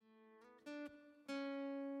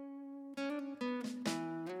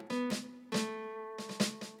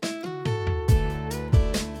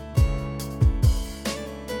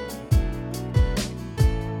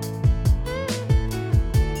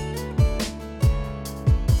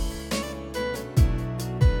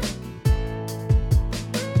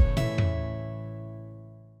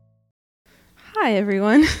Hi,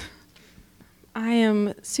 everyone. I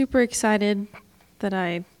am super excited that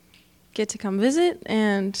I get to come visit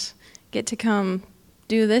and get to come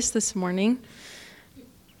do this morning.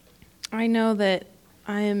 I know that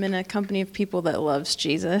I am in a company of people that loves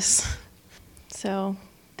Jesus. So,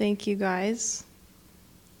 thank you guys.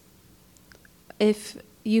 If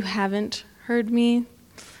you haven't heard me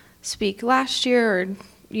speak last year or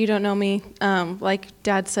you don't know me, like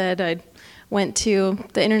Dad said, I went to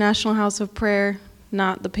the International House of Prayer,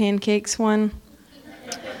 not the pancakes one,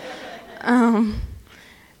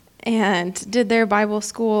 and did their Bible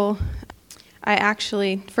school. I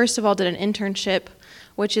actually, first of all, did an internship,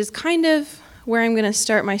 which is kind of where I'm going to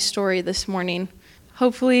start my story this morning.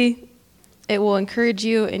 Hopefully, it will encourage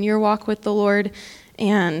you in your walk with the Lord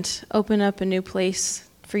and open up a new place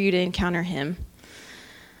for you to encounter Him.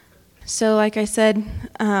 So, like I said,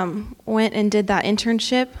 went and did that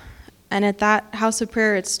internship. And at that house of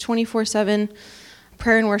prayer, it's 24/7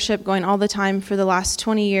 prayer and worship going all the time for the last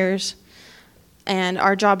 20 years. And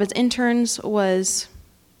our job as interns was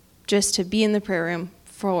just to be in the prayer room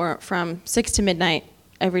from 6 to midnight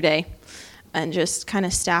every day and just kind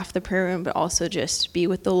of staff the prayer room, but also just be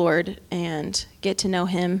with the Lord and get to know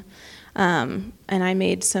Him. And I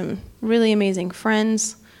made some really amazing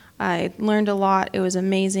friends. I learned a lot. It was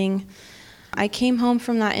amazing. I came home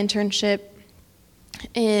from that internship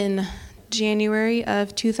in January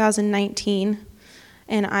of 2019,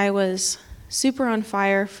 and I was super on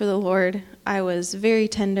fire for the Lord. I was very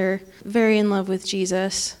tender, very in love with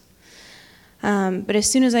Jesus. But as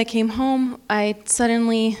soon as I came home, I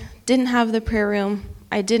suddenly didn't have the prayer room.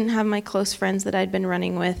 I didn't have my close friends that I'd been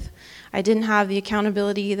running with. I didn't have the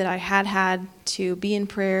accountability that I had to be in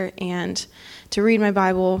prayer and to read my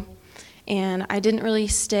Bible. And I didn't really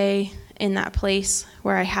stay in that place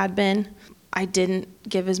where I had been. I didn't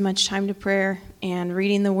give as much time to prayer and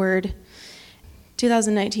reading the Word.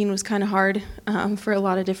 2019 was kind of hard for a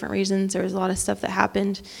lot of different reasons. There was a lot of stuff that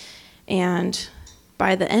happened. And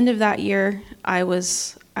by the end of that year, I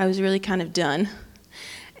was really kind of done.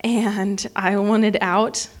 And I wanted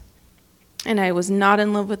out. And I was not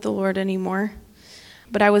in love with the Lord anymore.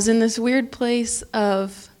 But I was in this weird place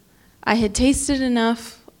of I had tasted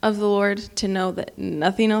enough of the Lord to know that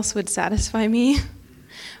nothing else would satisfy me.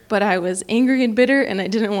 But I was angry and bitter, and I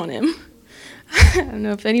didn't want Him. I don't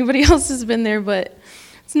know if anybody else has been there, but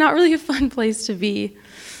it's not really a fun place to be.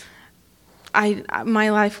 My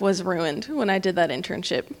life was ruined when I did that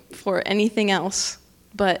internship for anything else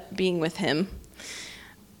but being with Him.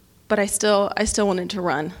 But I still wanted to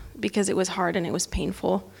run because it was hard and it was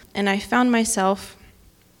painful. And I found myself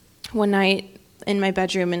one night in my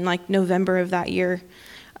bedroom in like November of that year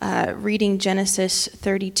reading Genesis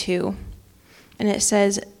 32. And it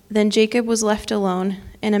says, "Then Jacob was left alone,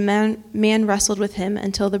 and a man wrestled with him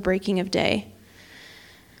until the breaking of day.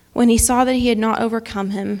 When he saw that he had not overcome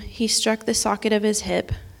him, he struck the socket of his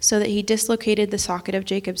hip, so that he dislocated the socket of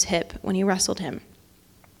Jacob's hip when he wrestled him.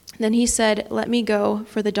 Then he said, 'Let me go,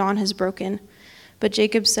 for the dawn has broken.' But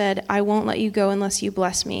Jacob said, 'I won't let you go unless you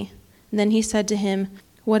bless me.' And then he said to him,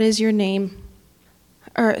 'What is your name?'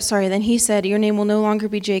 Then he said, 'Your name will no longer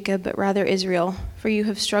be Jacob, but rather Israel, for you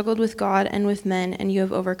have struggled with God and with men, and you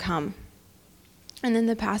have overcome.'" And then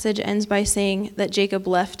the passage ends by saying that Jacob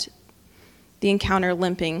left the encounter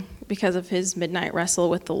limping because of his midnight wrestle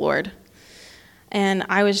with the Lord. And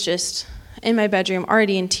I was just in my bedroom,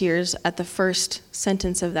 already in tears at the first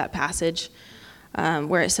sentence of that passage,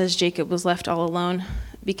 where it says Jacob was left all alone,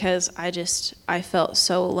 because I felt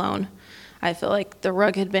so alone. I felt like the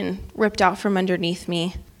rug had been ripped out from underneath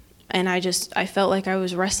me, and I felt like I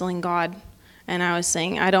was wrestling God, and I was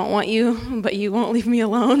saying, "I don't want you, but you won't leave me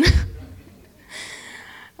alone."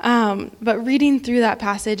 But reading through that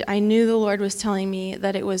passage, I knew the Lord was telling me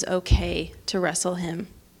that it was okay to wrestle Him,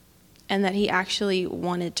 and that He actually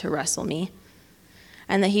wanted to wrestle me,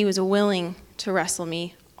 and that He was willing to wrestle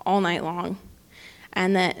me all night long,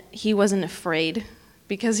 and that He wasn't afraid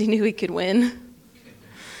because He knew He could win.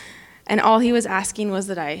 And all He was asking was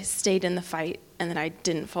that I stayed in the fight and that I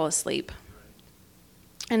didn't fall asleep.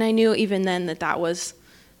 And I knew even then that was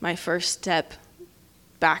my first step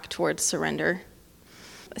back towards surrender.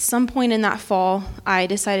 At some point in that fall, I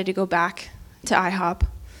decided to go back to IHOP.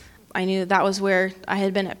 I knew that was where I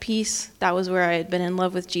had been at peace. That was where I had been in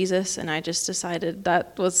love with Jesus. And I just decided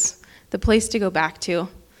that was the place to go back to,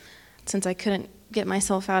 since I couldn't get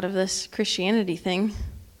myself out of this Christianity thing.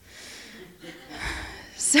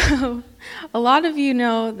 So a lot of you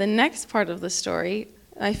know the next part of the story.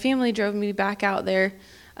 My family drove me back out there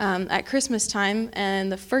at Christmas time, and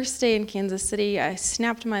the first day in Kansas City, I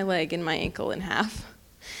snapped my leg and my ankle in half.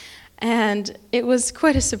 And it was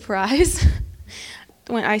quite a surprise.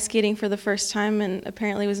 went ice skating for the first time and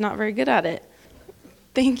apparently was not very good at it.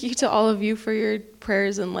 Thank you to all of you for your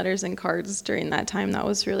prayers and letters and cards during that time. That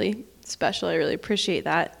was really special. I really appreciate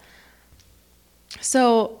that.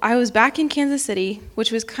 So I was back in Kansas City,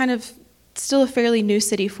 which was kind of still a fairly new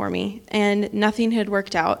city for me, and nothing had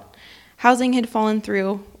worked out. Housing had fallen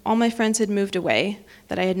through. All my friends had moved away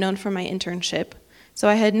that I had known from my internship. So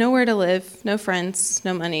I had nowhere to live, no friends,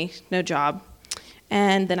 no money, no job.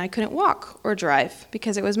 And then I couldn't walk or drive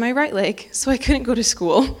because it was my right leg, so I couldn't go to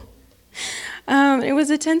school. It was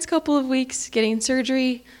a tense couple of weeks getting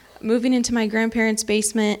surgery, moving into my grandparents'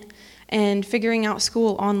 basement, and figuring out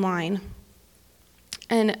school online.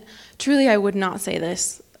 And truly, I would not say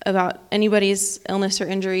this about anybody's illness or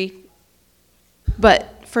injury,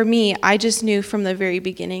 but for me, I just knew from the very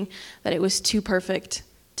beginning that it was too perfect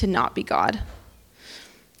to not be God.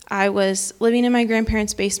 I was living in my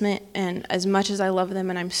grandparents' basement, and as much as I love them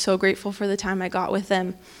and I'm so grateful for the time I got with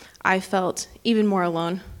them, I felt even more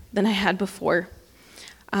alone than I had before.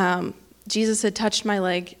 Jesus had touched my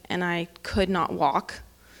leg, and I could not walk,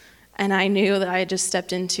 and I knew that I had just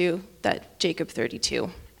stepped into that Jacob 32.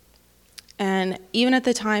 And even at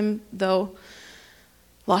the time, though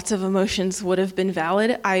lots of emotions would have been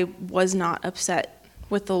valid, I was not upset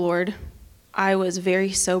with the Lord. I was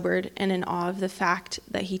very sobered and in awe of the fact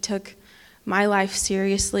that he took my life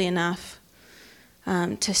seriously enough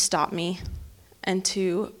to stop me and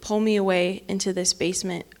to pull me away into this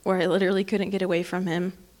basement where I literally couldn't get away from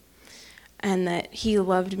him, and that he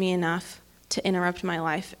loved me enough to interrupt my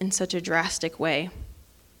life in such a drastic way.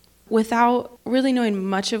 Without really knowing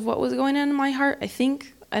much of what was going on in my heart,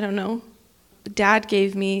 I don't know, Dad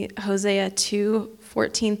gave me Hosea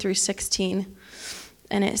 2:14 through 16.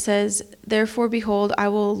 And it says, "Therefore, behold, I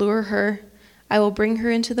will lure her. I will bring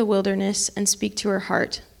her into the wilderness and speak to her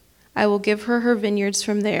heart. I will give her her vineyards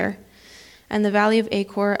from there, and the valley of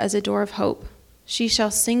Achor as a door of hope. She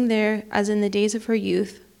shall sing there as in the days of her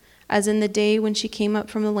youth, as in the day when she came up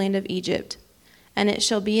from the land of Egypt. And it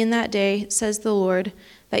shall be in that day, says the Lord,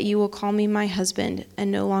 that you will call me my husband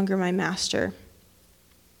and no longer my master."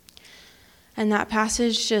 And that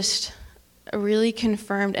passage just really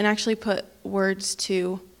confirmed and actually put words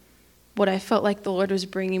to what I felt like the Lord was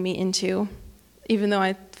bringing me into, even though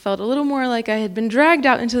I felt a little more like I had been dragged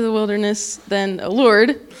out into the wilderness than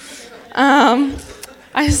allured.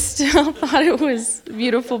 I still thought it was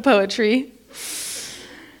beautiful poetry.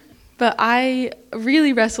 But I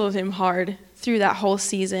really wrestled him hard through that whole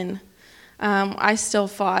season. I still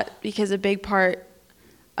fought because a big part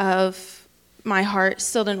of my heart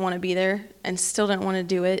still didn't want to be there and still didn't want to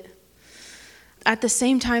do it. At the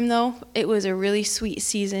same time, though, it was a really sweet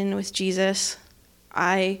season with Jesus.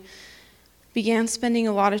 I began spending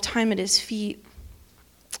a lot of time at his feet.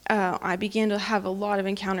 I began to have a lot of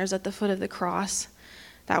encounters at the foot of the cross.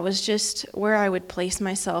 That was just where I would place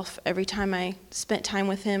myself. Every time I spent time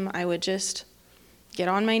with him, I would just get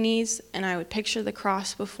on my knees, and I would picture the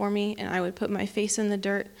cross before me, and I would put my face in the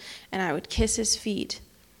dirt, and I would kiss his feet.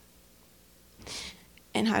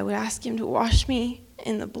 And I would ask him to wash me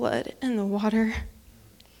in the blood and the water.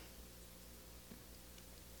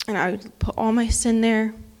 And I would put all my sin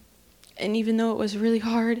there. And even though it was really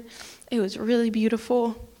hard, it was really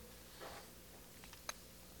beautiful.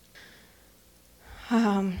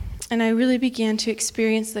 And I really began to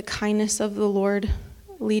experience the kindness of the Lord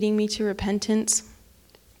leading me to repentance.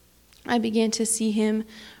 I began to see him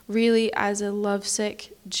really as a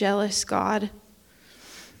lovesick, jealous God.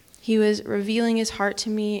 He was revealing his heart to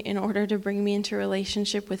me in order to bring me into a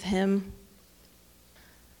relationship with him.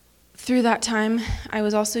 Through that time, I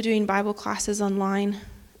was also doing Bible classes online,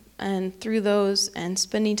 and through those and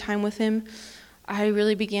spending time with him, I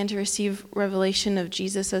really began to receive revelation of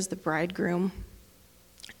Jesus as the bridegroom.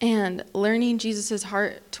 And learning Jesus'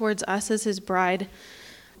 heart towards us as his bride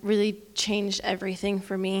really changed everything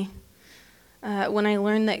for me. When I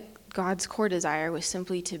learned that God's core desire was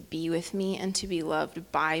simply to be with me and to be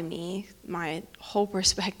loved by me, my whole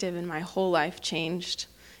perspective and my whole life changed.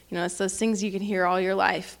 You know, it's those things you can hear all your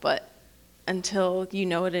life, but until you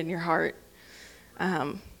know it in your heart,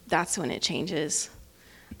 that's when it changes.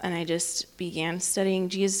 And I just began studying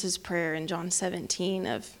Jesus' prayer in John 17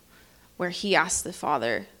 of where he asked the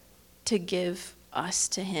Father to give us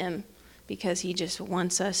to him because he just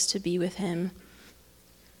wants us to be with him.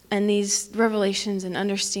 And these revelations and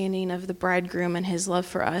understanding of the bridegroom and his love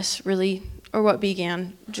for us really are what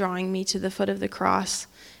began drawing me to the foot of the cross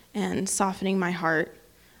and softening my heart.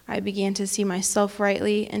 I began to see myself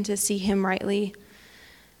rightly and to see him rightly.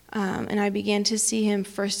 And I began to see him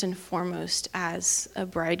first and foremost as a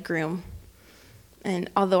bridegroom.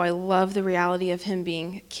 And although I love the reality of him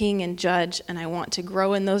being king and judge, and I want to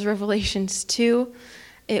grow in those revelations too,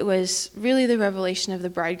 it was really the revelation of the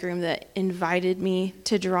bridegroom that invited me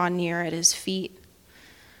to draw near at his feet.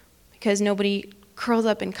 Because nobody curls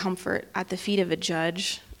up in comfort at the feet of a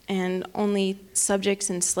judge, and only subjects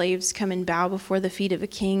and slaves come and bow before the feet of a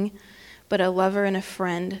king. But a lover and a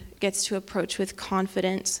friend gets to approach with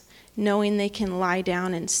confidence, knowing they can lie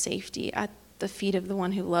down in safety at the feet of the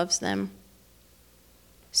one who loves them.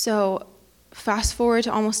 So fast forward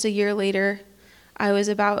to almost a year later, I was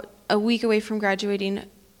about a week away from graduating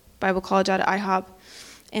Bible college out at IHOP,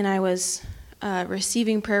 and I was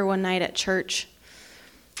receiving prayer one night at church.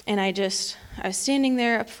 And I was standing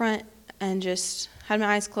there up front and just had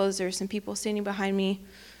my eyes closed. There were some people standing behind me,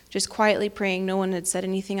 just quietly praying. No one had said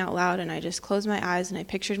anything out loud, and I just closed my eyes, and I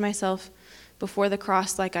pictured myself before the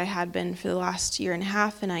cross like I had been for the last year and a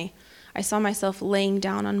half, and I saw myself laying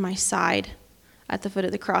down on my side at the foot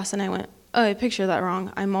of the cross, and I went, oh, I pictured that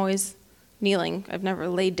wrong. I'm always kneeling. I've never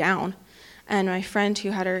laid down. And my friend who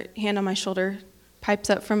had her hand on my shoulder pipes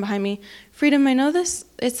up from behind me, Freedom, I know this,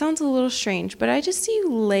 it sounds a little strange, but I just see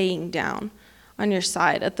you laying down on your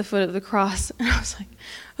side at the foot of the cross. And I was like,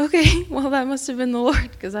 okay, well, that must have been the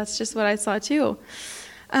Lord, because that's just what I saw too.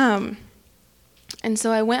 And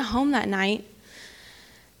so I went home that night,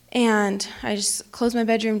 and I just closed my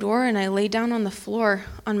bedroom door, and I laid down on the floor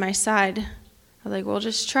on my side. I was like, well,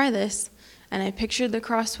 just try this. And I pictured the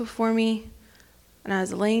cross before me, and I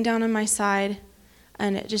was laying down on my side,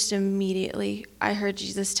 and it just immediately, I heard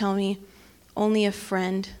Jesus tell me, only a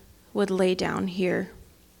friend would lay down here.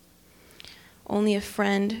 Only a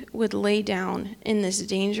friend would lay down in this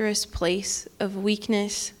dangerous place of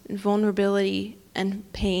weakness and vulnerability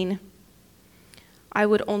and pain. I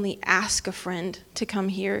would only ask a friend to come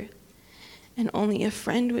here, and only a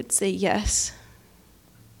friend would say yes.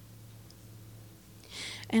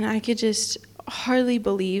 And I could just hardly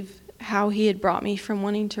believe how he had brought me from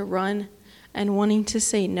wanting to run and wanting to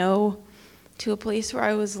say no to a place where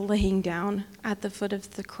I was laying down at the foot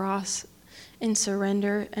of the cross in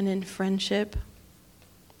surrender and in friendship.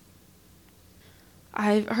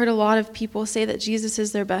 I've heard a lot of people say that Jesus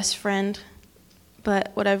is their best friend,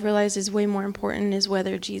 but what I've realized is way more important is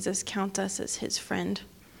whether Jesus counts us as his friend.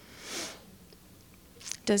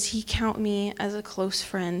 Does he count me as a close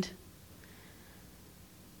friend?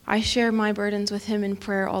 I share my burdens with him in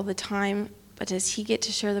prayer all the time, but does he get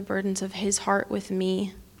to share the burdens of his heart with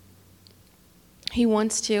me? He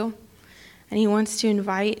wants to, and he wants to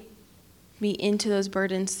invite me into those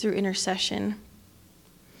burdens through intercession.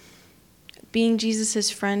 Being Jesus'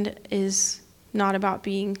 friend is not about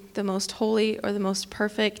being the most holy or the most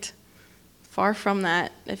perfect. Far from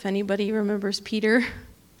that, if anybody remembers Peter.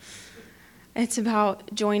 It's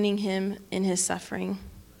about joining him in his suffering.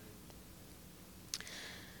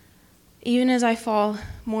 Even as I fall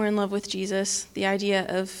more in love with Jesus, the idea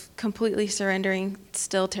of completely surrendering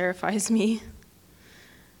still terrifies me.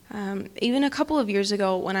 Even a couple of years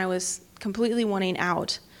ago when I was completely wanting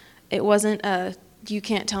out, it wasn't a you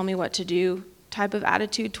can't tell me what to do type of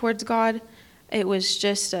attitude towards God. It was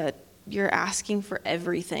just a you're asking for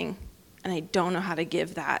everything, and I don't know how to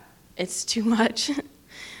give that. It's too much.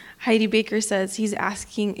 Heidi Baker says he's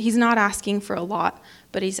not asking for a lot,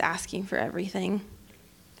 but he's asking for everything.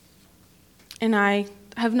 And I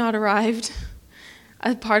have not arrived.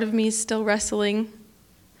 A part of me is still wrestling.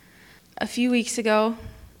 A few weeks ago,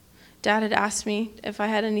 Dad had asked me if I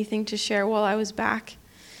had anything to share while I was back.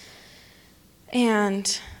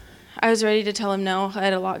 And I was ready to tell him no. I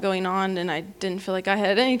had a lot going on, and I didn't feel like I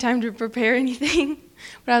had any time to prepare anything.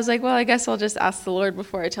 But I was like, well, I guess I'll just ask the Lord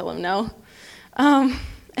before I tell him no.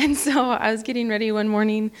 And so I was getting ready one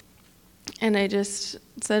morning, and I just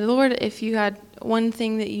said, Lord, if you had one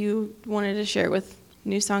thing that you wanted to share with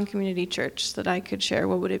New Song Community Church that I could share,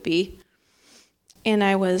 what would it be? And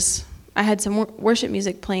I had some worship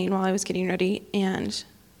music playing while I was getting ready, and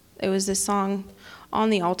it was this song, On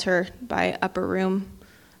the Altar by Upper Room,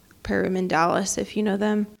 prayer room in Dallas, if you know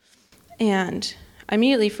them. And I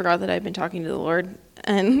immediately forgot that I'd been talking to the Lord,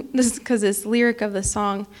 and this is because this lyric of the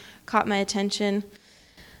song caught my attention.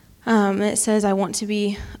 It says, I want to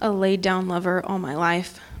be a laid down lover all my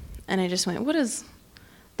life. And I just went, what does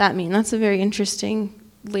that mean? That's a very interesting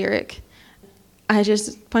lyric. I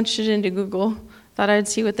just punched it into Google, thought I'd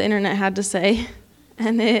see what the internet had to say,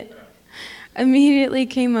 and it immediately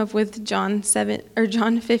came up with John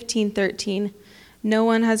 15:13. No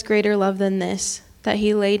one has greater love than this, that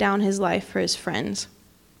he lay down his life for his friends.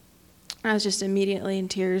 I was just immediately in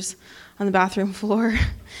tears on the bathroom floor,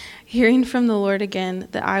 hearing from the Lord again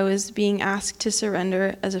that I was being asked to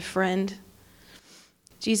surrender as a friend.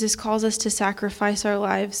 Jesus calls us to sacrifice our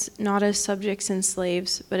lives, not as subjects and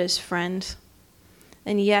slaves, but as friends.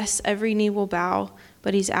 And yes, every knee will bow,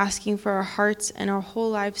 but he's asking for our hearts and our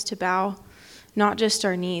whole lives to bow, not just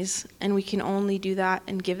our knees, and we can only do that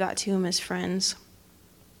and give that to him as friends.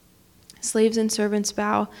 Slaves and servants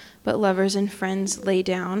bow, but lovers and friends lay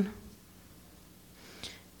down.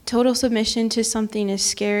 Total submission to something is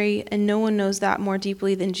scary, and no one knows that more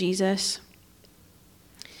deeply than Jesus.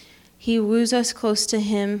 He woos us close to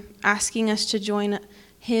him, asking us to join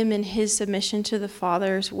him in his submission to the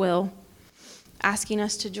Father's will, asking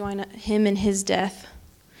us to join him in his death.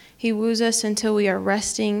 He woos us until we are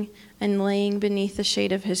resting and laying beneath the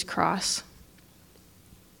shade of his cross.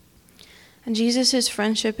 And Jesus'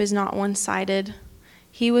 friendship is not one-sided.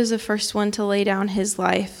 He was the first one to lay down his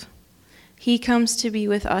life. He comes to be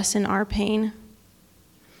with us in our pain.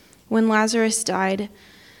 When Lazarus died,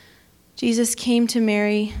 Jesus came to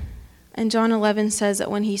Mary, and John 11 says that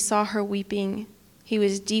when he saw her weeping, he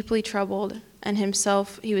was deeply troubled, and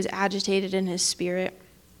himself, he was agitated in his spirit,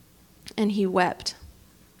 and he wept.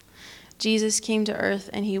 Jesus came to earth,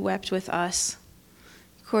 and he wept with us.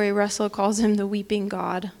 Corey Russell calls him the weeping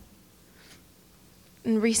God.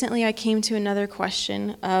 And recently I came to another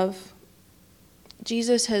question of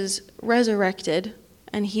Jesus has resurrected,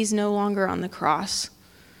 and he's no longer on the cross.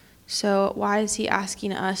 So why is he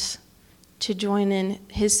asking us to join in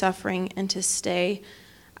his suffering and to stay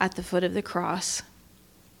at the foot of the cross?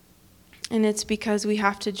 And it's because we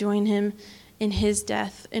have to join him in his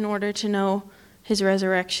death in order to know his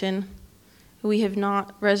resurrection. We have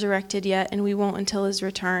not resurrected yet, and we won't until his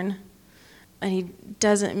return. And he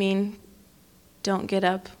doesn't mean don't get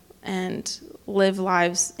up and live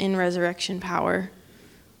lives in resurrection power.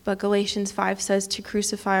 But Galatians 5 says to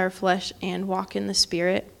crucify our flesh and walk in the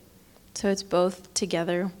Spirit. So it's both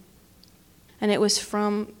together. And it was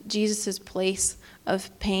from Jesus' place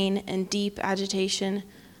of pain and deep agitation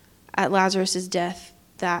at Lazarus' death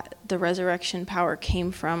that the resurrection power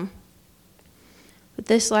came from. But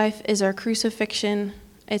this life is our crucifixion,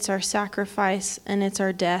 it's our sacrifice, and it's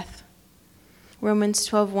our death. Romans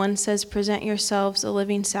 12:1 says, present yourselves a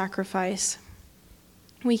living sacrifice.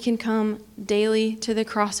 We can come daily to the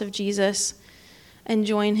cross of Jesus and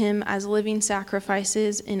join him as living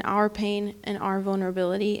sacrifices in our pain and our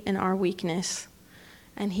vulnerability and our weakness.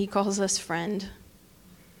 And he calls us friend.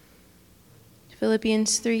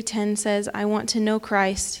 Philippians 3:10 says, I want to know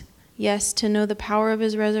Christ, yes, to know the power of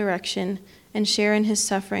his resurrection and share in his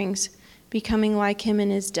sufferings, becoming like him in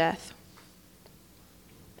his death.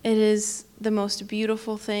 It is the most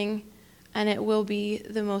beautiful thing, and it will be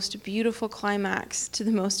the most beautiful climax to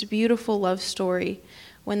the most beautiful love story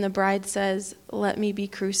when the bride says, let me be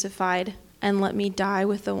crucified and let me die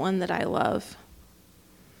with the one that I love.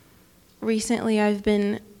 Recently, I've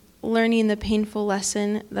been learning the painful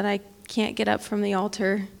lesson that I can't get up from the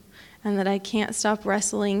altar and that I can't stop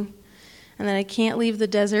wrestling and that I can't leave the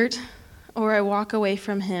desert or I walk away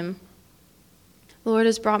from him. The Lord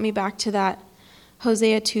has brought me back to that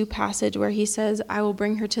Hosea 2 passage where he says, I will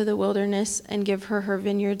bring her to the wilderness and give her her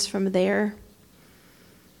vineyards from there.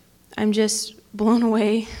 I'm just blown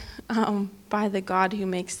away by the God who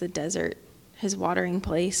makes the desert his watering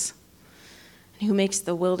place, and who makes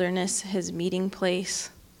the wilderness his meeting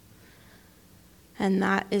place. And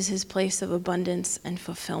that is his place of abundance and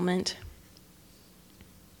fulfillment.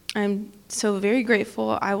 I'm so very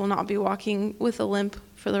grateful I will not be walking with a limp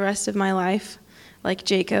for the rest of my life like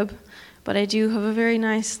Jacob. But I do have a very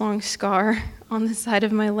nice long scar on the side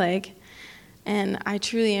of my leg, and I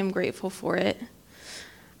truly am grateful for it.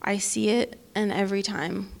 I see it, and every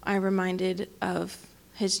time I'm reminded of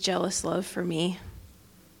his jealous love for me.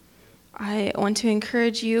 I want to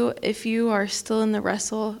encourage you, if you are still in the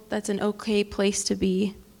wrestle, that's an okay place to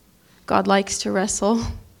be. God likes to wrestle,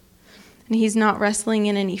 and he's not wrestling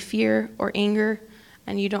in any fear or anger,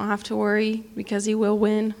 and you don't have to worry because he will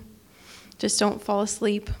win. Just don't fall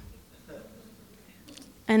asleep.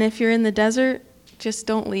 And if you're in the desert, just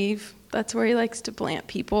don't leave. That's where he likes to plant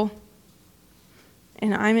people.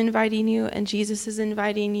 And I'm inviting you, and Jesus is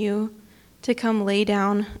inviting you to come lay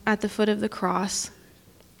down at the foot of the cross,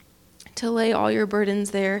 to lay all your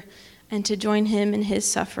burdens there, and to join him in his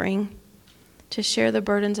suffering, to share the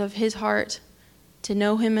burdens of his heart, to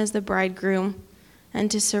know him as the bridegroom, and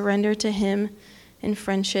to surrender to him in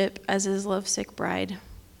friendship as his lovesick bride.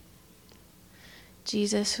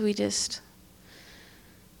 Jesus, we just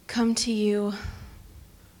come to you.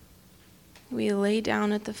 We lay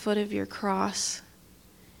down at the foot of your cross.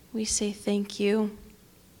 We say thank you.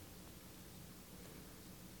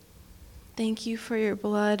 Thank you for your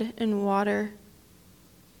blood and water.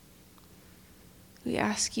 We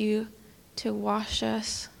ask you to wash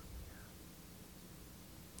us.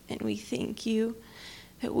 And we thank you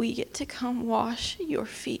that we get to come wash your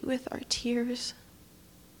feet with our tears.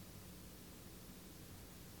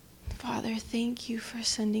 Father, thank you for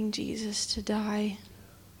sending Jesus to die.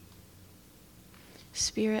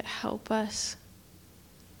 Spirit, help us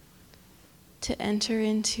to enter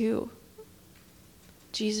into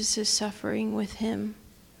Jesus' suffering with him.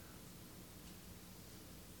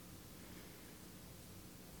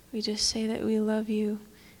 We just say that we love you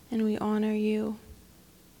and we honor you.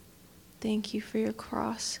 Thank you for your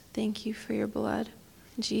cross. Thank you for your blood.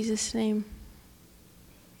 In Jesus' name.